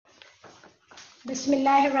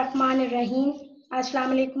Bismillahirrahmanirrahim.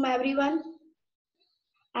 Assalamu alaikum everyone.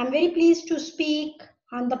 I'm very pleased to speak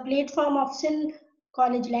on the platform of Sindh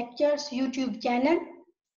College Lectures YouTube channel.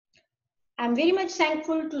 I'm very much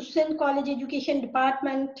thankful to Sindh College Education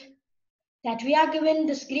Department that we are given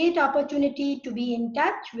this great opportunity to be in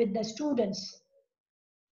touch with the students.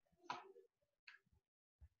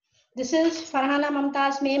 This is Farhana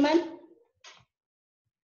Mumtaz Memon.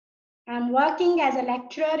 I'm working as a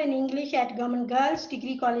lecturer in English at Government Girls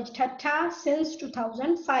Degree College Thatta since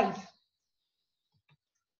 2005.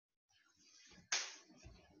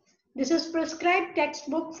 This is prescribed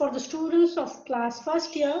textbook for the students of class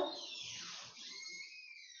first year.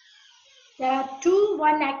 There are two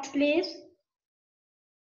one-act plays.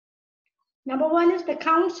 Number one is the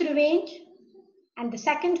Count's Revenge, and the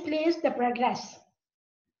second play is the Progress.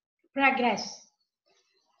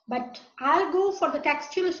 But I'll go for the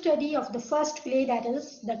textual study of the first play, that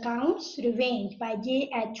is the Count's Revenge by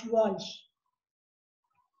J.H. Walsh.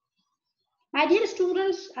 My dear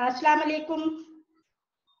students, Assalamu alaikum.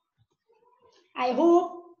 I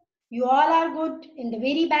hope you all are good in the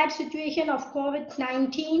very bad situation of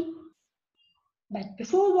COVID-19. But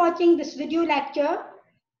before watching this video lecture,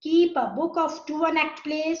 keep a book of two one-act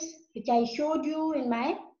plays, which I showed you in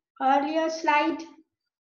my earlier slide.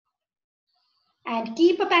 And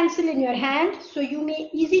keep a pencil in your hand so you may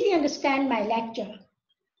easily understand my lecture.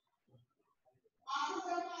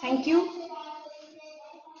 Thank you.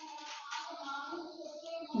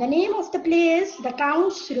 The name of the play is The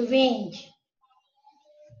Count's Revenge.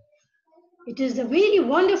 It is a very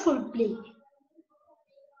wonderful play,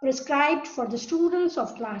 prescribed for the students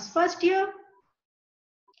of class first year.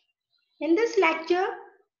 In this lecture,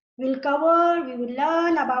 we will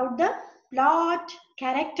learn about the plot,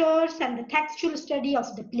 characters, and the textual study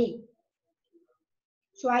of the play.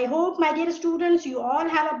 So I hope, my dear students, you all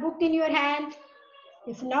have a book in your hand.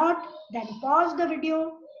 If not, then pause the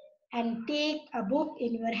video and take a book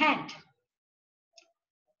in your hand.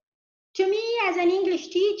 To me, as an English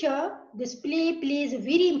teacher, this play plays a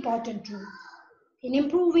very important role in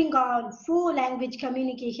improving our four language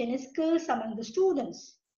communication skills among the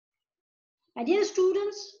students. My dear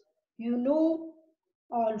students, you know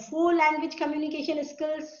all four language communication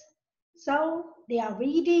skills. So they are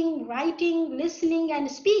reading, writing, listening,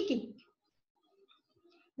 and speaking.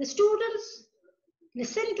 The students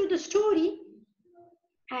listen to the story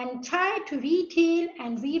and try to retell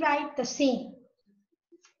and rewrite the same.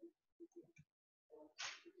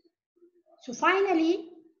 So finally,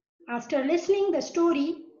 after listening the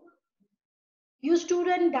story, you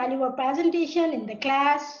students deliver presentation in the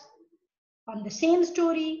class on the same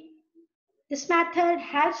story. This method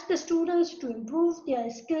helps the students to improve their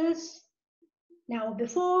skills. Now,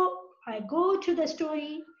 before I go to the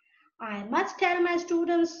story, I must tell my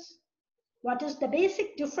students what is the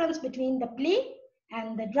basic difference between the play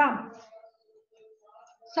and the drama.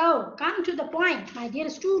 So, come to the point, my dear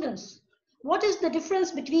students. What is the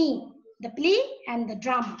difference between the play and the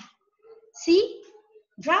drama? See,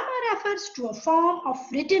 drama refers to a form of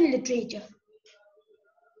written literature.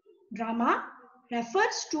 Drama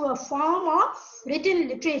refers to a form of written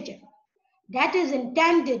literature that is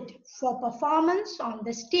intended for performance on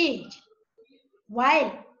the stage,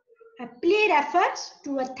 while a play refers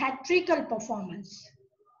to a theatrical performance.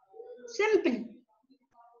 Simply,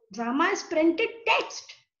 drama is printed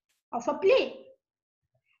text of a play,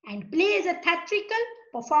 and play is a theatrical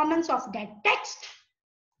performance of that text.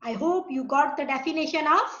 I hope you got the definition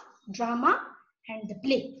of drama and the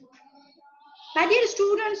play. My dear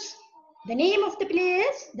students, the name of the play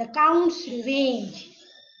is The Count's Revenge.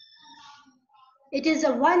 It is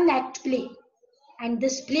a one-act play, and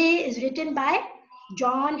this play is written by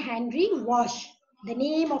John Henry Wash. The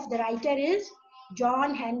name of the writer is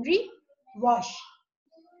John Henry Wash.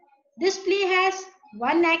 This play has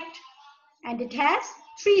one act and it has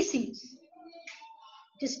three scenes.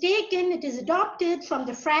 It is adopted from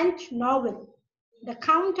the French novel, The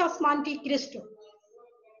Count of Monte Cristo.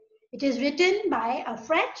 It is written by a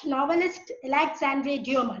French novelist, Alexandre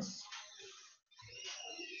Dumas.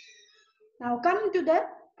 Now come to the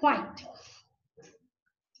point.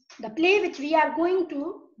 The play which we are going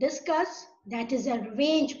to discuss, that is a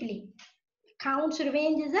revenge play. Count's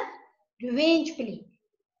Revenge is a revenge play.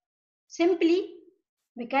 Simply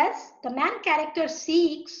because the main character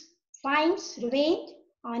finds revenge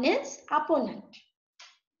on his opponent.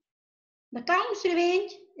 The Count's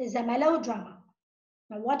Revenge is a melodrama.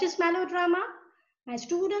 Now, what is melodrama? My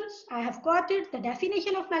students, I have quoted the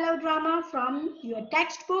definition of melodrama from your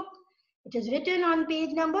textbook. It is written on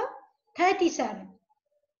page number 37.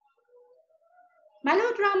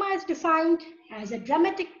 Melodrama is defined as a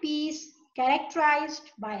dramatic piece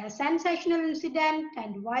characterized by a sensational incident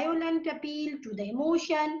and violent appeal to the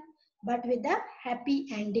emotion, but with a happy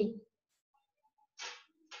ending.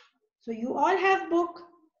 So you all have book,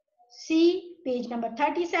 see page number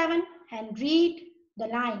 37 and read the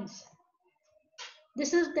lines.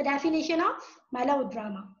 This is the definition of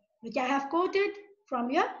melodrama, which I have quoted from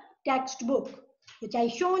your textbook, which I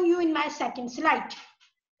shown you in my second slide.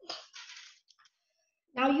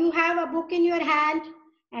 Now you have a book in your hand,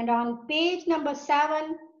 and on page number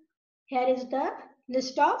 7, here is the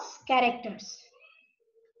list of characters.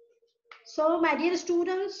 So my dear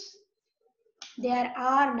students, there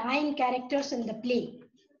are 9 characters in the play.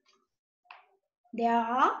 There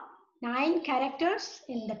are 9 characters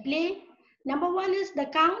in the play. Number 1 is the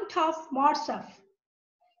Count of Morcerf.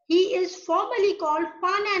 He is formally called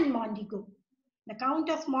Fernand Mondego. The Count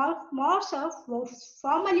of Morcerf was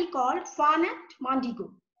formerly called Fernand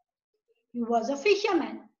Mondego. He was a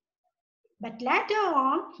fisherman, but later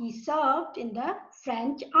on he served in the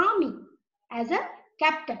French army as a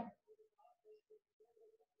captain.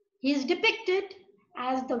 He is depicted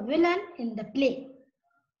as the villain in the play.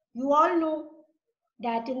 You all know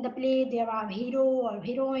that in the play there are hero or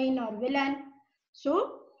heroine or villain.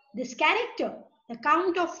 So this character, the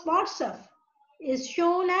Count of Morcerf, is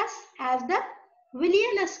shown as the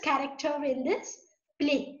villainous character in this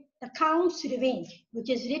play, The Count's Revenge, which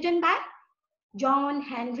is written by John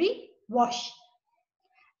Henry Wash.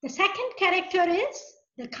 The second character is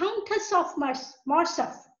the Countess of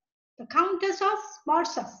Morcerf. The Countess of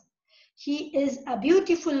Morcerf. She is a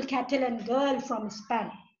beautiful Catalan girl from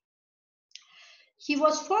Spain. She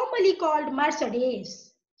was formerly called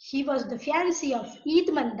Mercedes. She was the fiancée of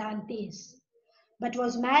Edmond Dantes, but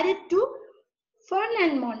was married to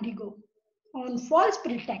Fernand Mondego on false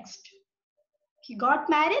pretext. She got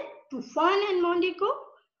married to Fernand Mondego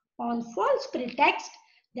on false pretext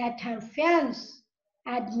that her fiancé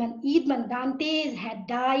Edmond Dantes had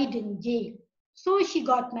died in jail. So she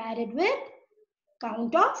got married with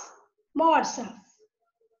Count of Morcerf.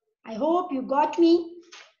 I hope you got me.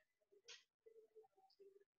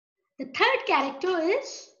 The third character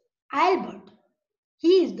is Albert.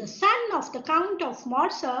 He is the son of the Count of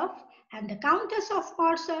Morcerf and the Countess of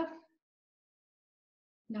Morcerf.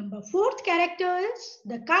 Number 4th character is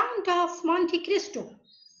the Count of Monte Cristo,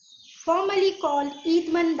 formerly called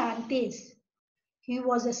Edmond Dantes. He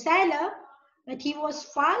was a sailor, but he was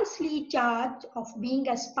falsely charged of being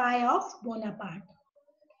a spy of Bonaparte.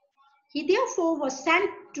 He therefore was sent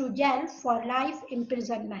to jail for life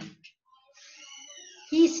imprisonment.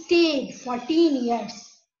 He stayed 14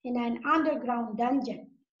 years in an underground dungeon.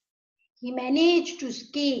 He managed to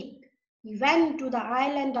escape. He went to the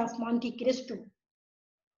island of Monte Cristo.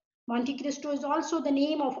 Monte Cristo is also the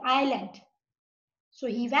name of island. So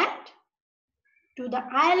he went to the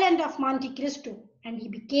island of Monte Cristo and he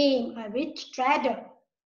became a rich trader.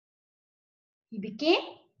 He became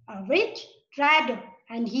a rich trader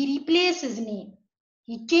and he replaced his name.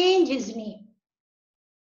 He changed his name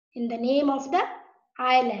in the name of the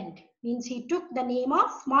island. Means he took the name of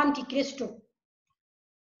Monte Cristo.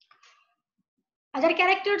 Other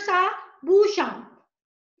characters are Beauchamp.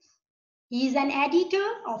 He is an editor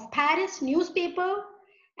of Paris newspaper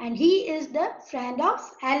and he is the friend of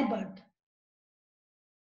Albert.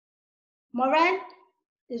 Morel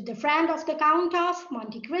is the friend of the Count of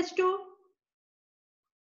Monte Cristo.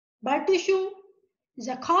 Bertuccio is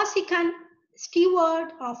a Corsican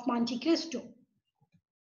steward of Monte Cristo.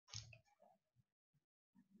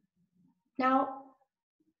 Now,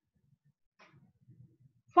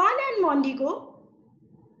 Fernand Mondego,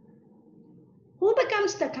 who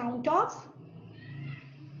becomes the Count of?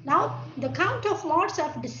 Now, the Count of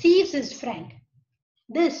Morcerf deceives his friend.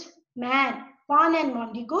 This man, Fernand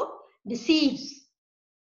Mondego, deceives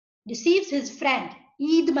his friend,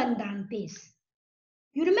 Edmond Dantes.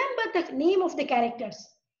 You remember the name of the characters.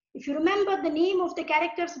 If you remember the name of the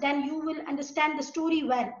characters, then you will understand the story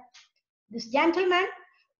well. This gentleman,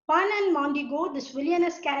 Fernand Mondego, this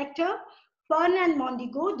villainous character, Fernand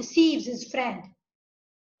Mondego, deceives his friend.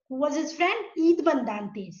 Who was his friend? Edmond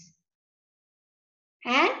Dantes.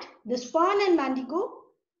 And this Fernand Mondego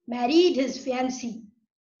married his fiancée,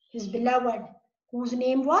 his beloved, whose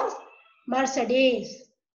name was Mercedes.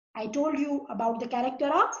 I told you about the character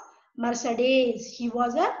of Mercedes. She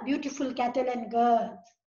was a beautiful Catalan girl.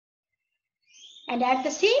 And at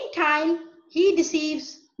the same time, he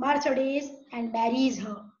deceives Mercedes and marries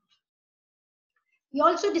her. He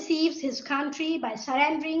also deceives his country by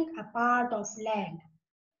surrendering a part of land.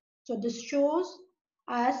 So this shows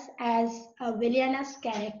us as a villainous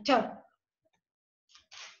character.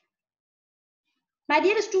 My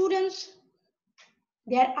dear students,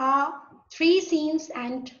 There are 3 scenes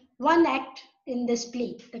and 1 act in this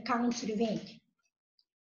play, The Count's Revenge.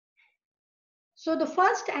 So the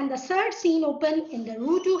first and the third scene open in the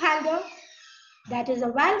Rue du Helder, that is a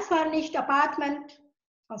well-furnished apartment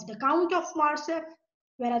of the Count of Morcerf,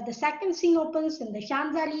 whereas the second scene opens in the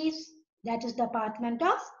Champs-Élysées, that is the apartment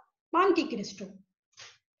of Monte Cristo.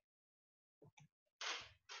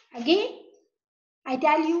 Again, I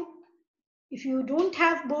tell you, if you don't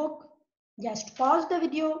have book, just pause the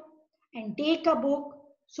video and take a book.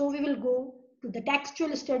 So we will go to the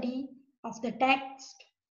textual study of the text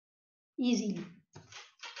easily.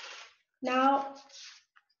 Now,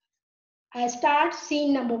 I start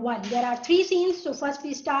scene number 1. There are 3 scenes. So first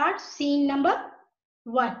we start scene number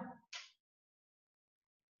 1.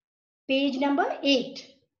 Page number 8.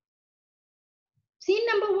 Scene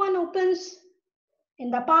number 1 opens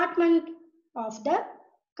in the apartment of the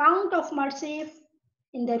Count of Morcerf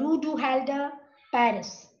in the Rue du Helder,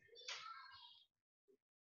 Paris.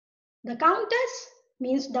 The Countess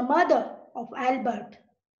means the mother of Albert.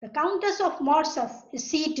 The Countess of Morcerf is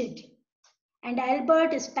seated and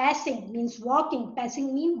Albert is passing, means walking.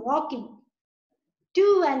 Passing means walking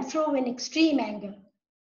to and fro in extreme anger.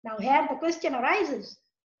 Now here the question arises,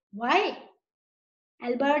 why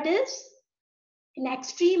Albert is in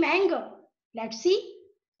extreme anger? Let's see,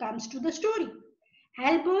 comes to the story.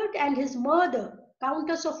 Albert and his mother,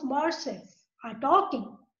 Countess of Morcerf, are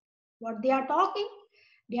talking. What they are talking?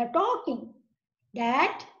 They are talking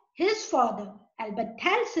that his father, Albert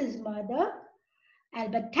tells her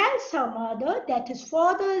mother that his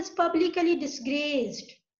father is publicly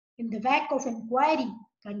disgraced in the wake of inquiry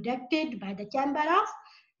conducted by the Chamber of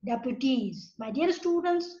Deputies. My dear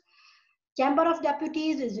students, Chamber of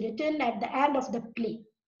Deputies is written at the end of the play.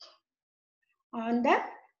 On the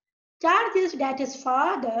charges that his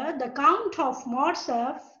father, the Count of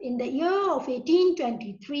Morcerf, in the year of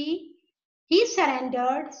 1823, he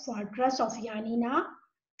surrendered fortress of Yanina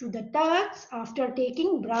to the Turks after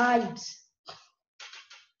taking bribes.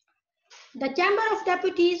 The Chamber of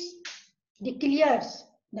Deputies declares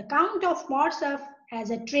the Count of Morcerf as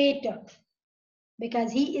a traitor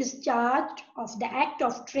because he is charged of the act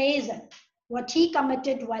of treason, what he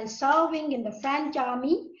committed while serving in the French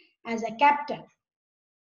army as a captain.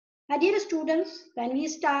 My dear students, when we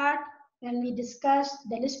discuss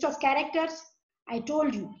the list of characters, I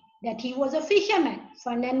told you that he was a fisherman.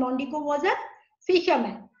 Ferdinand Mondego was a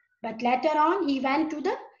fisherman. But later on, he went to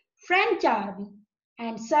the French army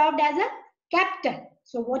and served as a captain.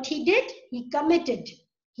 So what he did, he committed.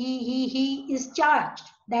 He is charged,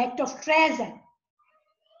 the act of treason.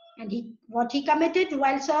 And what he committed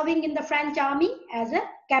while serving in the French army as a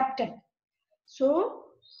captain. So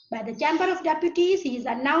by the Chamber of Deputies, he is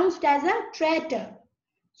announced as a traitor.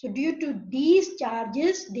 So due to these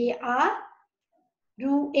charges, they are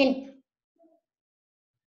ruined.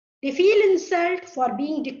 They feel insult for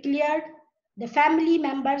being declared the family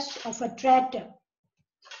members of a traitor.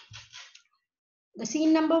 The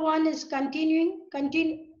scene number 1 is continuing.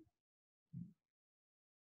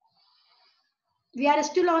 We are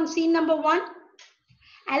still on scene number 1.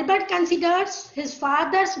 Albert considers his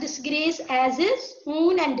father's disgrace as his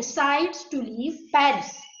own and decides to leave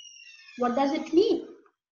Paris. What does it mean?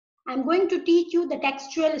 I'm going to teach you the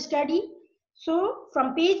textual study. So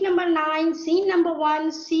from page number 9, scene number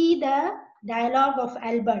 1, see the dialogue of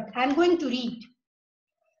Albert. I'm going to read.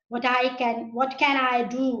 What can I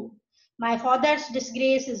do? My father's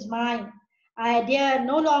disgrace is mine. I dare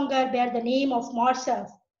no longer bear the name of Morcerf.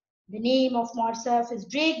 The name of Morcerf is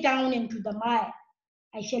dragged down into the mire.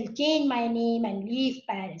 I shall change my name and leave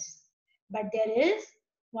Paris. But there is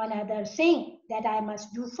one other thing that I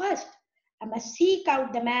must do first. I must seek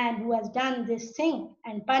out the man who has done this thing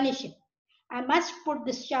and punish him. I must put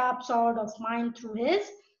this sharp sword of mine through his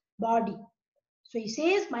body. So he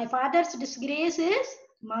says, my father's disgrace is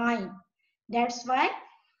mine. That's why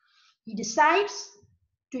he decides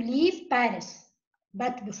to leave Paris.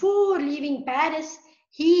 But before leaving Paris,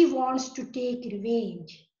 he wants to take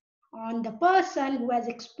revenge on the person who has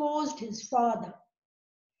exposed his father.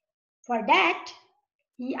 For that,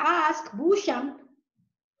 he asked Beauchamp.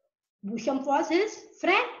 Beauchamp was his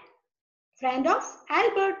friend of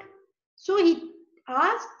Albert. So he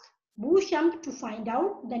asked Beauchamp to find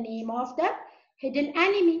out the name of the hidden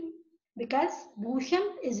enemy because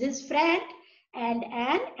Beauchamp is his friend and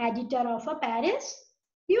an editor of a Paris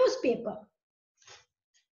newspaper.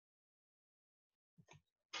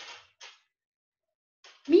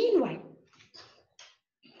 Meanwhile,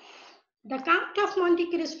 the Count of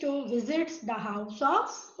Monte Cristo visits the house of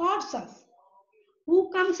Morcerf.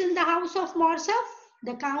 Who comes in the house of Morcerf?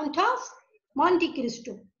 The Count of Monte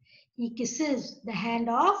Cristo. He kisses the hand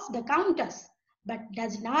of the countess, but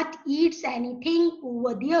does not eat anything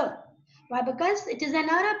over there. Why? Because it is an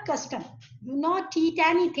Arab custom. Do not eat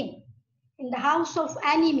anything in the house of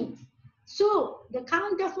enemy. So the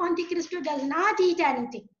Count of Monte Cristo does not eat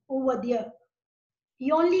anything over there.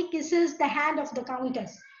 He only kisses the hand of the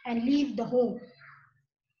countess and leaves the home.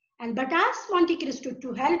 Albert asks Monte Cristo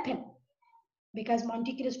to help him because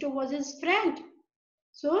Monte Cristo was his friend.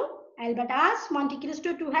 So Albert asks Monte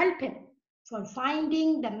Cristo to help him for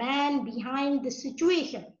finding the man behind the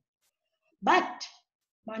situation. But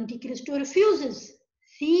Monte Cristo refuses.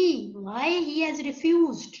 See why he has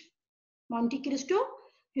refused. Monte Cristo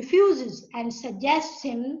refuses and suggests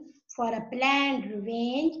him for a planned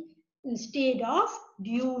revenge instead of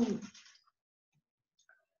duel.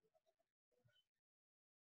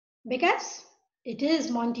 Because it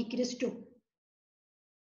is Monte Cristo.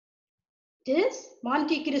 It is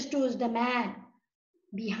Monte Cristo is the man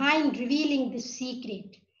behind revealing this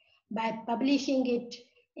secret by publishing it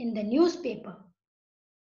in the newspaper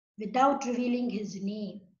without revealing his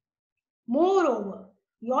name. Moreover,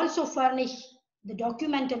 he also furnished the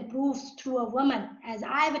documental proofs through a woman as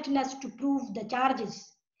eyewitness to prove the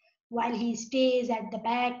charges while he stays at the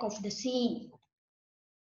back of the scene.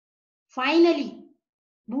 Finally,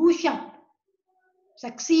 Beauchamp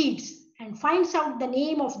succeeds and finds out the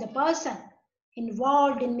name of the person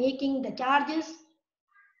involved in making the charges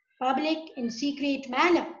public in secret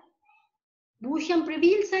manner. Beauchamp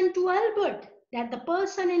reveals unto Albert that the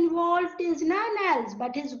person involved is none else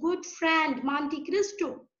but his good friend Monte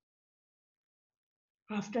Cristo.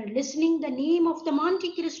 After listening the name of the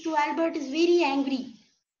Monte Cristo, Albert is very angry.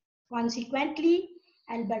 Consequently,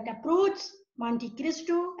 Albert approaches Monte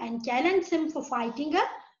Cristo and challenges him for fighting a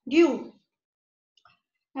duel.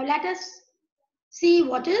 Now let us see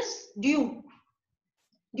what is duel.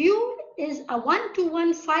 Duel is a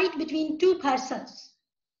one-to-one fight between two persons.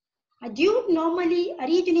 A duel normally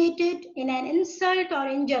originated in an insult or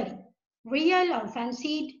injury, real or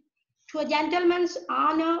fancied, to a gentleman's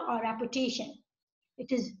honor or reputation.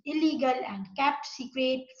 It is illegal and kept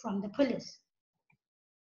secret from the police.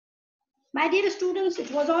 My dear students, it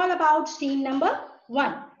was all about scene number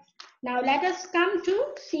 1. Now let us come to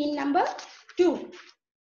scene number 2.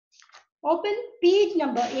 Open page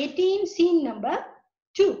number 18, scene number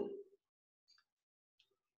 2.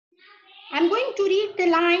 I'm going to read the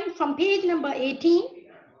line from page number 18.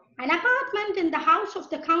 An apartment in the house of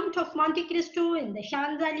the Count of Monte Cristo in the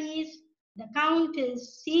Champs-Élysées. The Count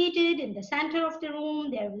is seated in the center of the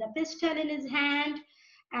room. There is a pistol in his hand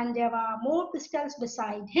and there are more pistols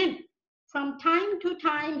beside him. From time to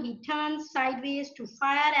time, he turns sideways to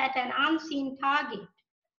fire at an unseen target.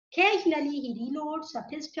 Occasionally, he reloads a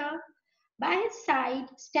pistol. By his side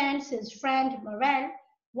stands his friend Morel,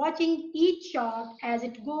 watching each shot as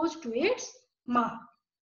it goes to its mark.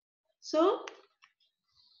 So,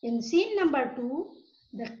 in scene number 2,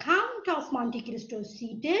 the Count of Monte Cristo is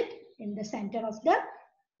seated in the center of the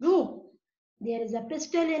room. There is a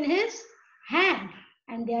pistol in his hand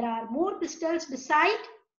and there are more pistols beside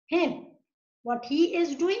him. What he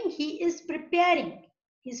is doing, he is preparing.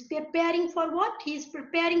 He is preparing for what? He is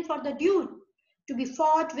preparing for the duel to be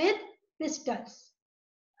fought with pistols.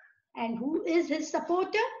 And who is his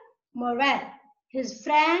supporter? Morel. His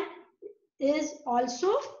friend is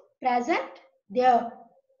also present there.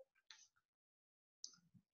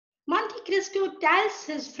 Monte Cristo tells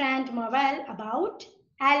his friend Morel about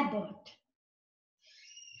Albert.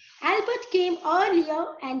 Albert came earlier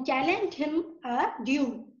and challenged him a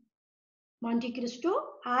duel. Monte Cristo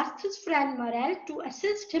asked his friend Morel to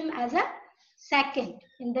assist him as a second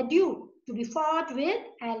in the duel to be fought with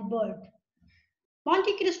Albert.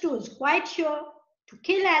 Monte Cristo is quite sure to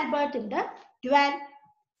kill Albert in the duel.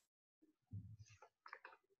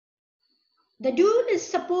 The duel is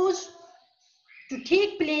supposed to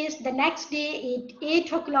take place the next day at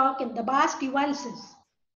 8 o'clock in the Bastille-Vances.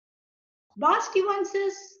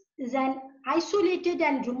 Bastille-Vances is an isolated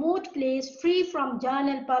and remote place free from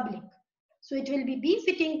general public. So it will be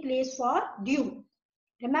befitting place for duel.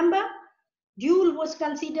 Remember, duel was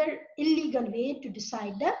considered illegal way to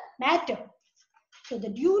decide the matter. So the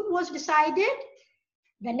duel was decided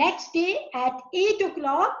the next day at 8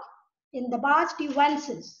 o'clock in the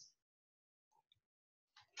Bastille-Vances.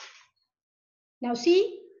 Now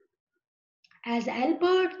see, as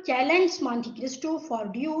Albert challenged Monte Cristo for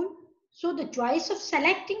duel, so the choice of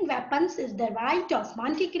selecting weapons is the right of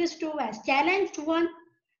Monte Cristo as challenged one,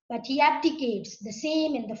 but he abdicates the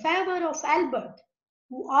same in the favor of Albert,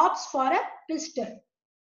 who opts for a pistol.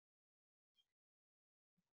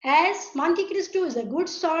 As Monte Cristo is a good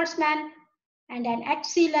swordsman and an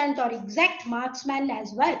excellent or exact marksman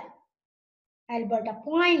as well, Albert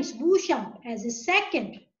appoints Beauchamp as his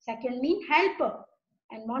second. Second means helper.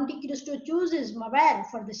 And Monte Cristo chooses Morel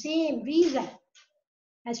for the same reason.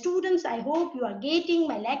 As students, I hope you are getting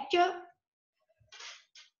my lecture.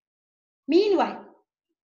 Meanwhile,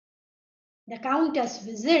 the Countess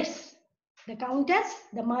visits. The Countess,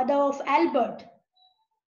 the mother of Albert,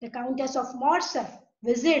 the Countess of Morcerf,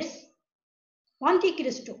 visits Monte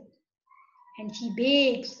Cristo, and she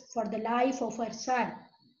begs for the life of her son.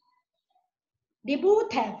 They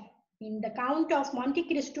both have, in the Count of Monte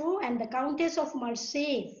Cristo and the Countess of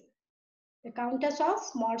Morcerf, the Countess of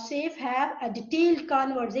Morcerf have a detailed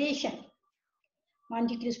conversation.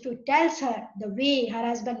 Monte Cristo tells her the way her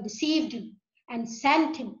husband deceived him and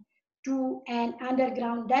sent him to an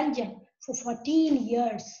underground dungeon for 14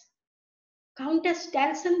 years. Countess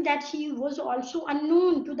tells him that he was also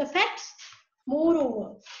unknown to the facts.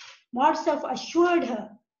 Moreover, Morcerf assured her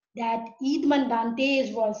that Edmond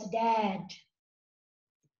Dantes was dead.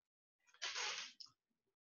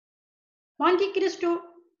 Monte Cristo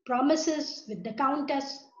promises with the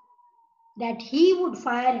Countess that he would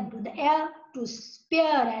fire into the air to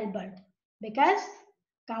spare Albert, because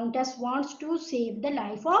Countess wants to save the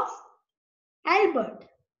life of Albert.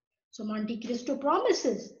 So Monte Cristo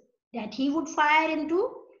promises that he would fire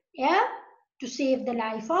into air to save the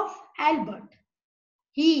life of Albert.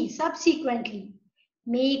 He subsequently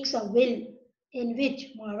makes a will in which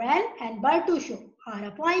Morel and Bertuccio are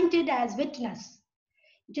appointed as witness.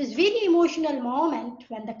 It is a very emotional moment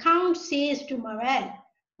when the Count says to Morel,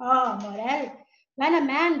 "Ah, Morel, when a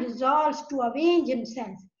man resolves to avenge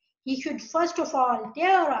himself, he should first of all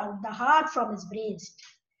tear out the heart from his breast."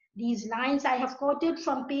 These lines I have quoted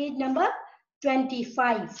from page number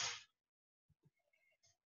 25.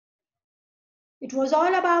 It was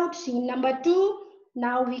all about scene number 2.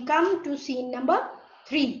 Now we come to scene number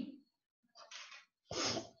 3.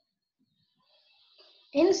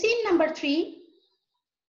 In scene number 3,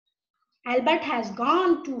 Albert has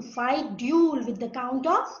gone to fight duel with the Count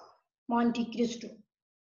of Monte Cristo.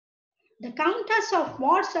 The Countess of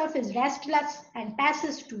Morcerf is restless and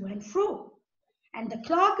passes to and fro, and the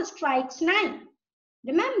clock strikes 9.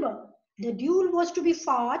 Remember, the duel was to be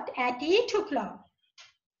fought at 8 o'clock.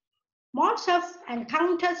 Morcerf and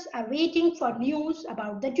Countess are waiting for news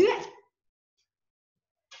about the duel.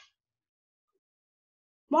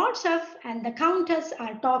 Morcerf and the Countess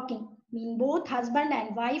are talking, mean both husband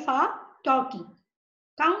and wife are talking.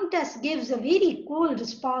 Countess gives a very cool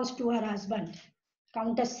response to her husband.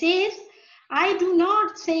 Countess says, "I do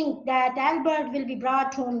not think that Albert will be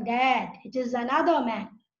brought home dead. It is another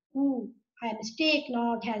man who, I mistake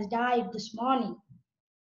not, has died this morning."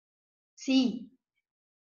 See,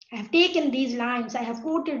 I have taken these lines, I have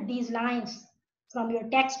quoted these lines from your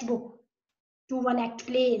textbook, 2-1-act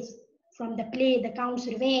plays, from the play The Count's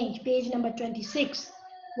Revenge, page number 26.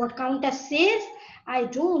 What Countess says, "I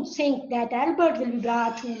don't think that Albert will be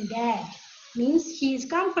brought home dead," means he is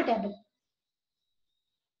comfortable.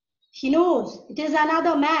 She knows it is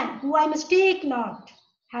another man who, I mistake not,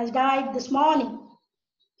 has died this morning.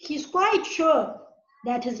 He is quite sure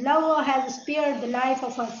that his lover has spared the life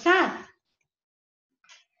of her son.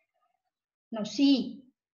 Now see,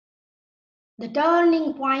 the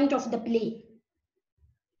turning point of the play,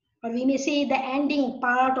 or we may say the ending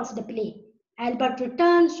part of the play. Albert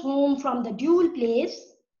returns home from the duel place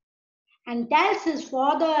and tells his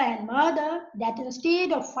father and mother that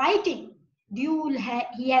instead of fighting duel,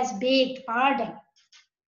 he has begged pardon.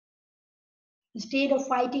 Instead of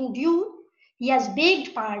fighting duel, he has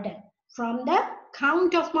begged pardon from the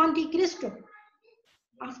Count of Monte Cristo.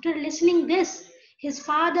 After listening this, his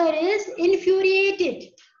father is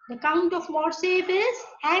infuriated. The Count of Morcerf is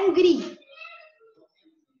angry.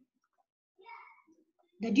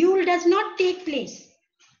 The duel does not take place.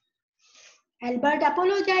 Albert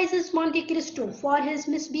apologizes Monte Cristo for his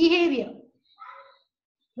misbehavior.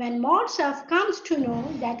 When Morcerf comes to know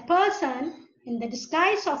that person in the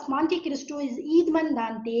disguise of Monte Cristo is Edmond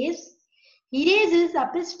Dantes, he raises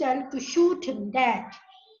a pistol to shoot him dead.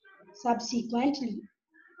 Subsequently,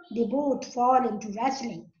 they both fall into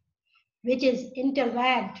wrestling, which is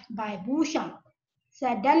intervened by Beauchamp.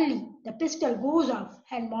 Suddenly, the pistol goes off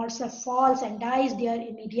and Morcerf falls and dies there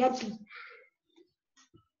immediately.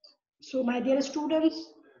 So, my dear students,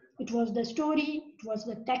 it was the story, it was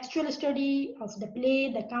the textual study of the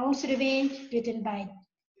play The Count's Revenge, written by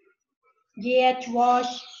J.H.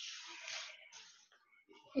 Walsh.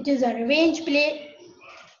 It is a revenge play,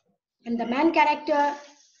 and the main character,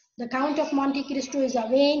 the Count of Monte Cristo, is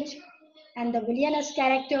avenged, and the villainous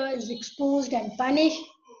character is exposed and punished.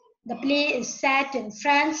 The play is set in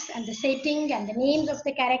France, and the setting and the names of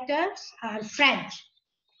the characters are French.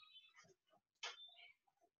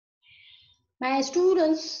 My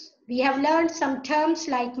students, we have learned some terms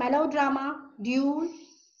like melodrama, duel,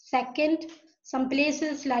 second, some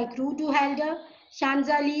places like Ruduhelder,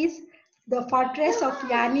 Champs-Élysées, the fortress of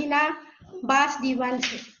Yanina, Bas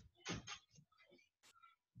Divanse.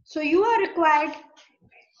 So you are required,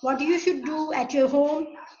 what you should do at your home,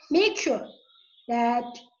 make sure that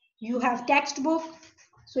you have textbook.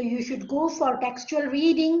 So you should go for textual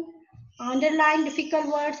reading, underline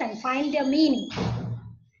difficult words and find their meaning.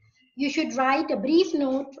 You should write a brief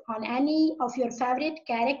note on any of your favorite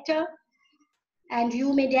character, and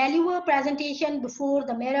you may deliver a presentation before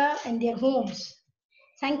the mirror in their homes.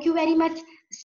 Thank you very much.